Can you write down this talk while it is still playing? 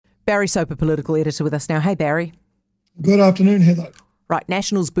Barry Soper, political editor, with us now. Hey, Barry. Good afternoon, Heather. Right,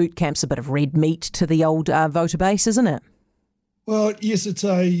 Nationals boot camp's a bit of red meat to the old voter base, isn't it? Well, yes, it's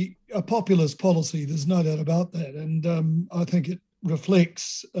a populist policy. There's no doubt about that. And I think it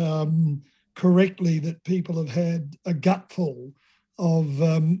reflects correctly that people have had a gutful of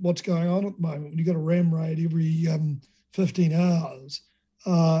what's going on at the moment. When you've got a ram raid every 15 hours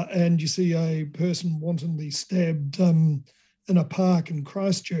and you see a person wantonly stabbed in a park in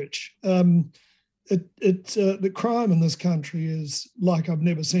Christchurch, the crime in this country is like I've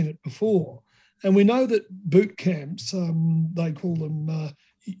never seen it before. And we know that boot camps, they call them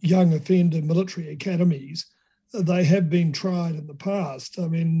young offender military academies, they have been tried in the past. I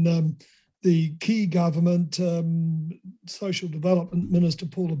mean, the key government, Social Development Minister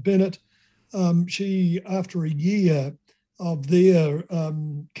Paula Bennett, she, after a year of their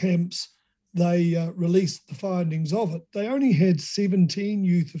camps, they released the findings of it. They only had 17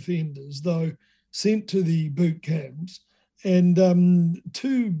 youth offenders, though, sent to the boot camps. And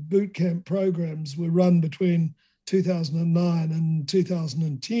 2 boot camp programs were run between 2009 and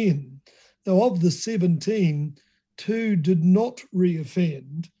 2010. Now, of the 17, 2 did not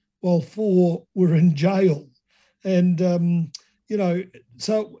reoffend, while 4 were in jail. And,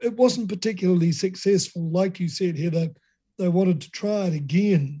 so it wasn't particularly successful. Like you said, Heather, they wanted to try it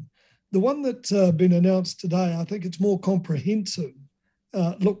again. The one that's been announced today, I think it's more comprehensive,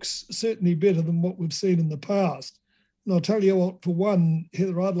 looks certainly better than what we've seen in the past. And I'll tell you what, for one,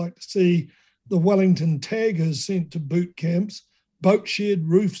 Heather, I'd like to see the Wellington Taggers sent to boot camps, boat shed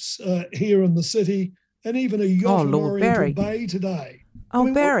roofs here in the city, and even a yacht in Oriental Bay today. Oh, I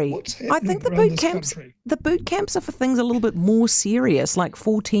mean, Barry, I think the boot camps are for things a little bit more serious, like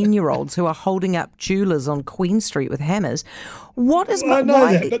 14-year-olds who are holding up jewellers on Queen Street with hammers. What is I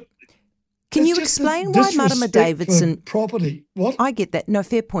know that, but can you explain why Marama Davidson... property, what? I get that. No,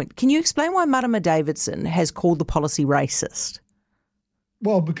 fair point. Can you explain why Marama Davidson has called the policy racist?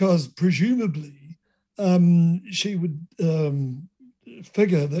 Well, because presumably she would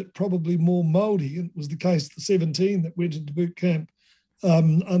figure that probably more Māori, and it was the case, the 17 that went into boot camp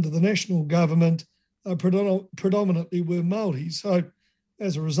under the national government, predominantly were Māori. So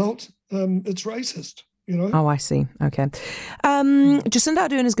as a result, it's racist. Oh, I see. Okay. Jacinda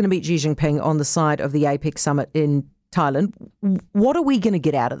Ardern is going to meet Xi Jinping on the side of the APEC summit in Thailand. What are we going to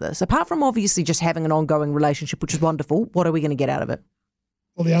get out of this? Apart from obviously just having an ongoing relationship, which is wonderful, what are we going to get out of it?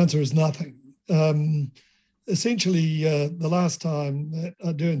 Well, the answer is nothing. Essentially, the last time that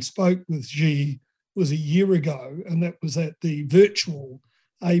Ardern spoke with Xi was a year ago, and that was at the virtual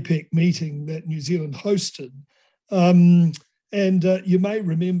APEC meeting that New Zealand hosted. And you may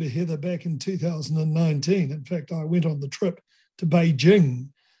remember, Heather, back in 2019, in fact, I went on the trip to Beijing.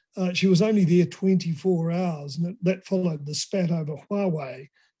 She was only there 24 hours, and that followed the spat over Huawei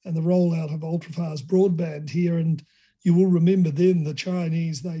and the rollout of ultra-fast broadband here. And you will remember then the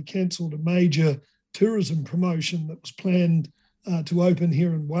Chinese, they cancelled a major tourism promotion that was planned to open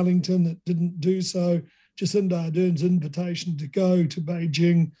here in Wellington. It didn't do so. Jacinda Ardern's invitation to go to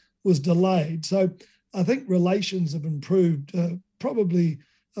Beijing was delayed. So I think relations have improved probably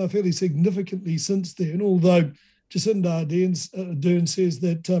fairly significantly since then, although Jacinda Ardern says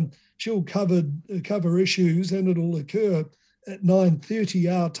that she'll cover issues, and it'll occur at 9:30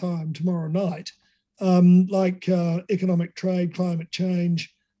 our time tomorrow night, like economic trade, climate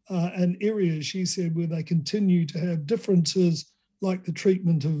change, and areas, she said, where they continue to have differences like the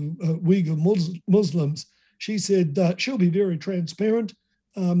treatment of Uyghur Muslims. She said she'll be very transparent.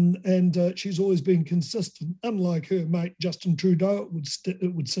 And she's always been consistent, unlike her mate Justin Trudeau,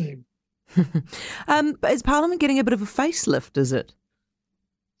 it would seem. Is Parliament getting a bit of a facelift, is it?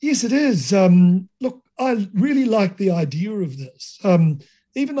 Yes, it is. Look, I really like the idea of this.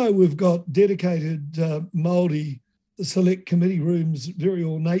 Even though we've got dedicated Māori select committee rooms very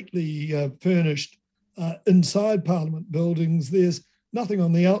ornately furnished inside Parliament buildings, there's nothing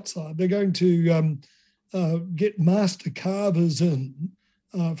on the outside. They're going to get master carvers in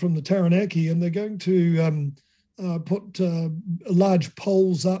from the Taranaki, and they're going to put large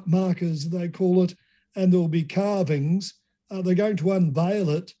poles up, markers they call it, and there'll be carvings. They're going to unveil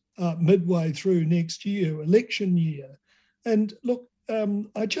it midway through next year, election year. And look,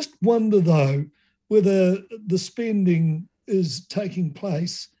 I just wonder though whether the spending is taking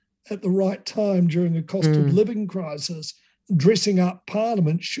place at the right time during a cost of living crisis, dressing up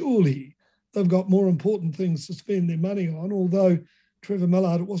Parliament. Surely they've got more important things to spend their money on, although Trevor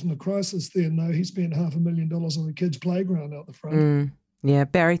Millard, it wasn't a crisis then, though. He spent $500,000 on the kids' playground out the front. Yeah,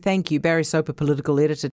 Barry, thank you. Barry Soper, political editor.